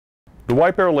The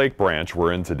White Bear Lake branch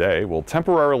we're in today will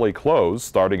temporarily close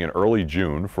starting in early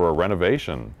June for a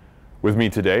renovation. With me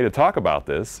today to talk about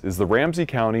this is the Ramsey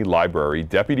County Library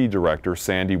Deputy Director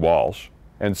Sandy Walsh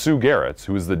and Sue Garretts,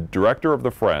 who is the Director of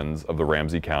the Friends of the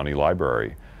Ramsey County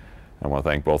Library. I want to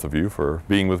thank both of you for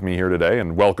being with me here today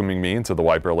and welcoming me into the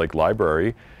White Bear Lake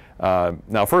Library.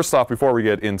 Now, first off, before we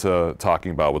get into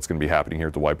talking about what's going to be happening here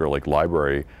at the White Bear Lake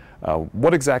Library,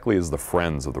 what exactly is the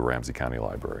Friends of the Ramsey County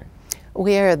Library?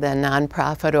 We are the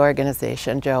nonprofit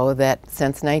organization, Joe, that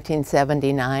since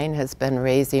 1979 has been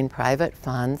raising private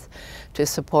funds to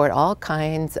support all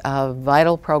kinds of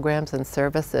vital programs and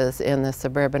services in the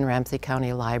suburban Ramsey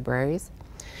County libraries.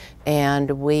 And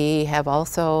we have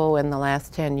also, in the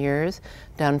last 10 years,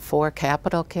 done 4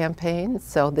 capital campaigns,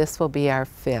 so this will be our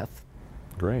 5th.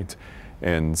 Great.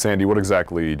 And Sandy, what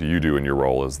exactly do you do in your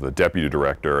role as the Deputy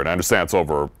Director? And I understand it's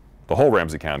over the whole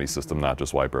Ramsey County system, not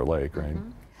just White Bear Lake, right?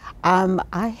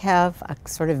 I have a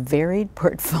sort of varied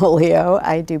portfolio.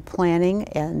 I do planning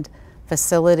and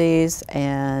facilities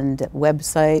and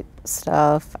website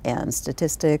stuff and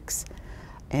statistics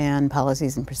and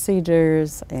policies and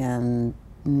procedures and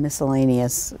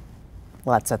miscellaneous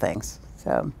lots of things.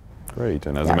 So great.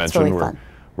 And as I mentioned, really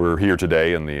we're here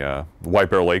today in the White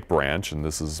Bear Lake branch, and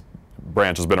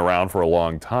branch has been around for a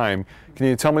long time. Can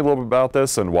you tell me a little bit about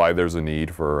this and why there's a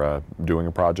need for doing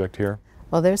a project here?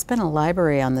 Well, there's been a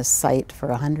library on this site for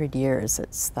 100 years.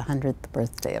 It's the 100th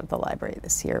birthday of the library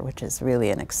this year, which is really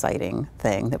an exciting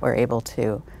thing that we're able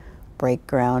to break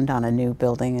ground on a new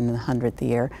building in the 100th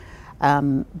year.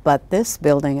 But this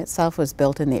building itself was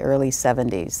built in the early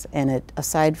 70s, and it,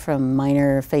 aside from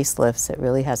minor facelifts, it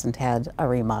really hasn't had a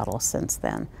remodel since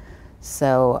then.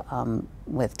 So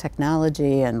with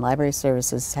technology and library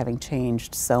services having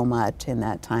changed so much in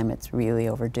that time, it's really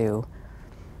overdue.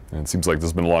 And it seems like this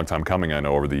has been a long time coming. I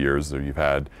know over the years that you've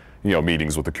had,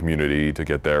 meetings with the community to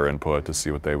get their input to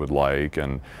see what they would like,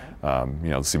 and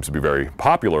it seems to be a very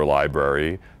popular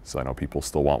library. So I know people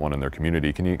still want one in their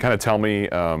community. Can you kind of tell me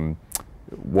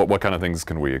what kind of things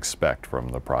can we expect from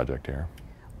the project here?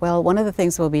 Well, one of the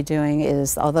things we'll be doing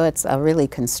is, although it's a really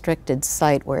constricted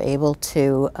site, we're able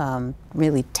to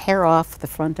really tear off the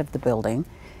front of the building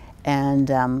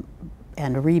and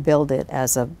rebuild it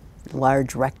as a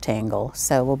large rectangle.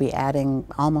 So we'll be adding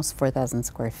almost 4,000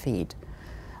 square feet,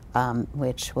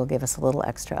 which will give us a little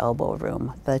extra elbow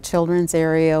room. The children's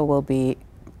area will be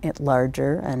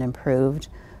larger and improved.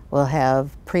 We'll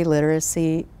have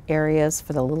pre-literacy areas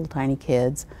for the little tiny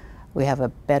kids. We have a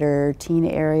better teen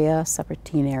area, separate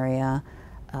teen area,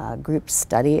 group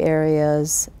study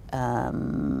areas,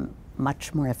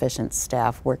 much more efficient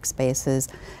staff workspaces,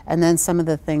 and then some of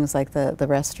the things like the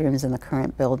restrooms in the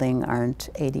current building aren't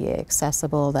ADA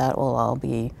accessible. That will all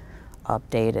be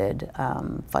updated,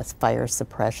 fire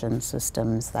suppression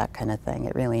systems, that kind of thing.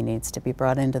 It really needs to be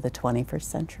brought into the 21st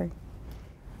century.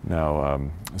 Now,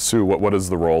 Sue, what is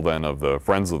the role then of the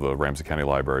Friends of the Ramsey County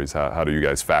Libraries? How do you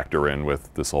guys factor in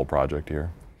with this whole project here?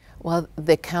 Well,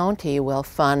 the county will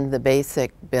fund the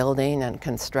basic building and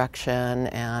construction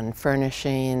and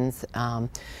furnishings.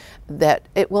 That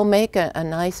it will make a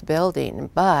nice building,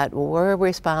 but we're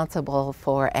responsible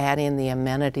for adding the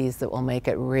amenities that will make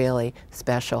it really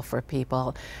special for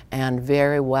people and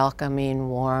very welcoming,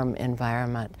 warm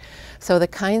environment. So the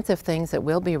kinds of things that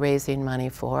we'll be raising money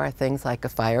for are things like a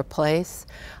fireplace,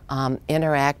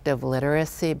 interactive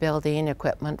literacy building,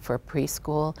 equipment for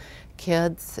preschool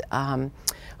kids.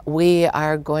 We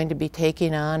are going to be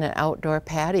taking on an outdoor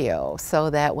patio so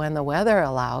that when the weather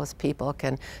allows, people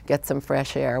can get some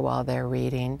fresh air while they're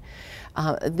reading.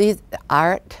 The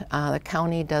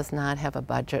county does not have a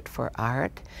budget for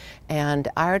art, and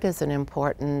art is an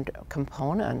important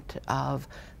component of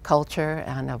culture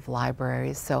and of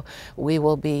libraries. So we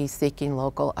will be seeking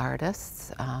local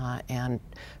artists and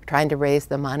trying to raise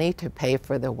the money to pay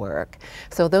for the work.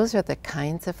 So those are the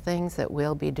kinds of things that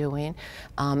we'll be doing.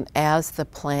 As the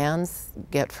plans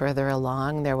get further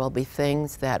along, there will be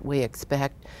things that we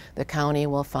expect the county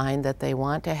will find that they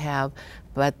want to have,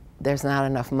 but there's not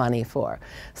enough money for.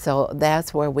 So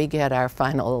that's where we get our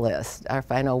final list, our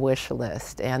final wish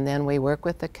list. And then we work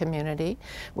with the community.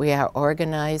 We are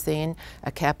organizing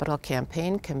a capital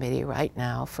campaign committee right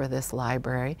now for this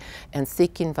library and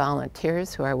seeking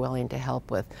volunteers who are willing to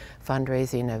help with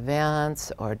fundraising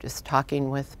events or just talking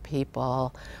with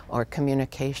people or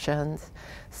communications.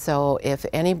 So if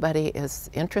anybody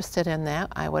is interested in that,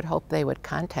 I would hope they would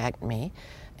contact me.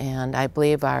 And I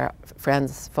believe our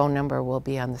friend's phone number will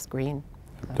be on the screen.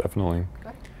 Definitely.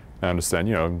 I understand,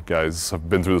 you know, guys have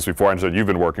been through this before. I understand you've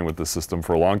been working with this system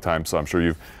for a long time, so I'm sure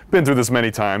you've been through this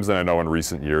many times. And I know in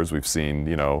recent years we've seen,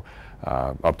 you know,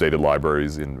 updated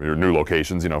libraries or new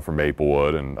locations, you know, for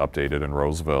Maplewood and updated in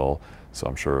Roseville. So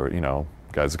I'm sure, you know,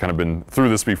 guys have kind of been through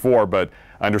this before, but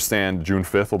I understand June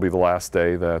 5th will be the last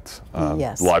day that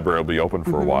Yes. the library will be open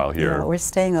for a while here. Yeah, we're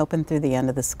staying open through the end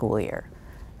of the school year.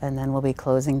 And then we'll be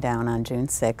closing down on June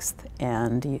 6th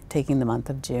and taking the month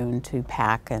of June to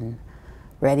pack and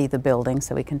ready the building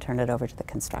so we can turn it over to the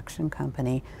construction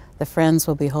company. The Friends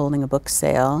will be holding a book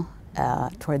sale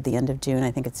toward the end of June.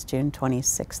 I think it's June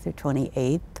 26th through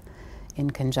 28th in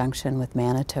conjunction with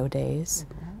Manitou Days.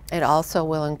 It also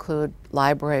will include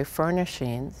library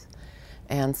furnishings,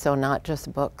 and so not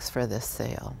just books for this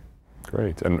sale.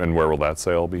 Great. And where will that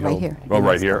sale be held? Right here. Oh,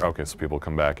 right here? Okay, so people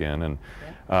come back in.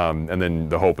 And then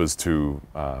the hope is to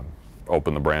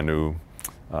open the brand new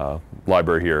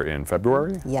library here in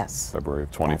February? Yes. February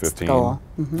of 2015? That's the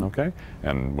goal. Okay.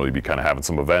 And will you be kind of having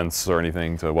some events or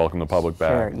anything to welcome the public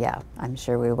back? Sure, yeah, I'm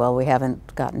sure we will. We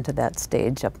haven't gotten to that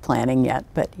stage of planning yet,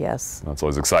 but yes. That's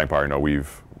always exciting part. I know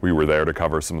we were there to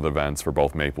cover some of the events for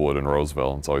both Maplewood and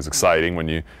Roseville. It's always exciting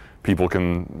when people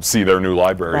can see their new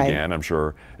library Right. again, I'm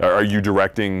sure. Are you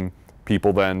directing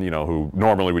people then, you know, who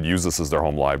normally would use this as their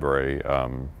home library,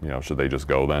 you know, should they just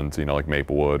go then to, you know, like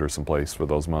Maplewood or someplace for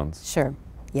those months? Sure,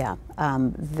 yeah.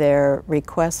 Their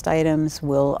request items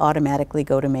will automatically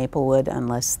go to Maplewood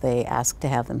unless they ask to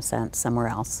have them sent somewhere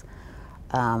else.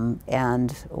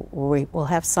 And we will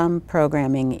have some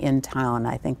programming in town.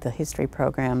 I think the history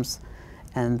programs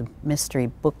and the Mystery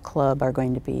Book Club are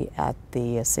going to be at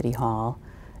the City Hall.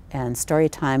 And story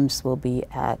times will be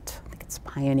at, I think it's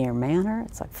Pioneer Manor.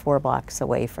 It's like 4 blocks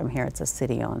away from here. It's a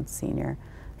city-owned senior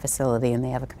facility, and they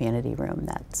have a community room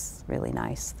that's really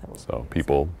nice. So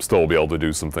people still will be able to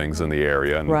do some things in the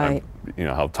area, and Right. you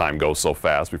know how time goes so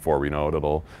fast. Before we know it,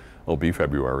 it'll be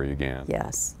February again.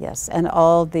 Yes, yes, and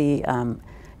all the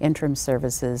interim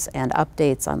services and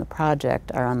updates on the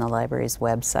project are on the library's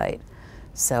website.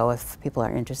 So if people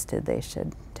are interested, they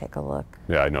should take a look.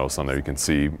 Yeah, I know. So there you can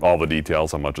see all the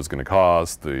details, how much it's going to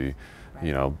cost, you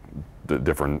know, the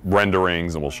different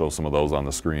renderings, and we'll show some of those on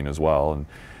the screen as well.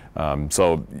 And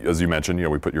so, as you mentioned, you know,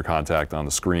 we put your contact on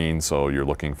the screen. So you're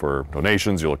looking for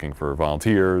donations, you're looking for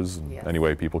volunteers, Yes. any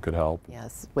way people could help.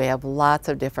 Yes, we have lots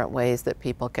of different ways that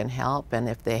people can help, and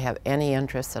if they have any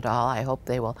interest at all, I hope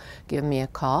they will give me a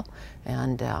call,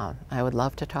 and I would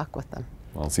love to talk with them.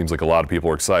 Well, it seems like a lot of people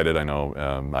are excited. I know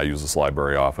I use this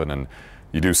library often, and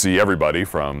you do see everybody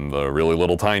from the really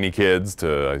little tiny kids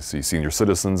to I see senior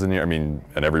citizens in here. I mean,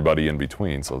 and everybody in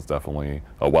between. So it's definitely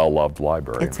a well-loved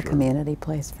library. It's a community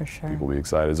place for sure. People will be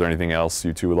excited. Is there anything else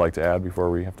you two would like to add before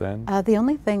we have to end? The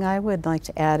only thing I would like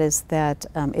to add is that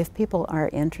if people are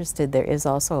interested, there is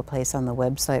also a place on the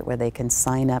website where they can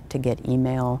sign up to get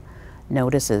email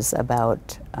notices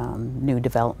about new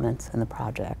developments in the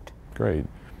project. Great.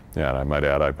 Yeah, and I might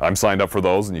add, I'm signed up for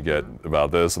those, and you get about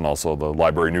this, and also the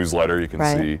library newsletter. You can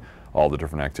Right. see all the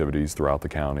different activities throughout the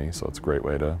county, so it's a great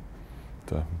way to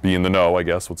be in the know, I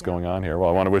guess, what's going on here. Well,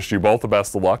 I want to wish you both the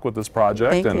best of luck with this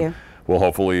project, Thank and you. we'll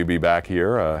hopefully be back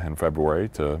here in February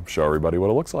to show everybody what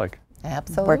it looks like.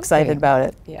 Absolutely. We're excited about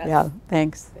it. Yes. Yeah,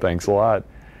 thanks. Thanks a lot.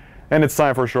 And it's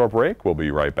time for a short break. We'll be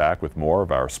right back with more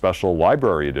of our special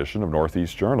library edition of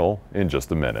Northeast Journal in just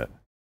a minute.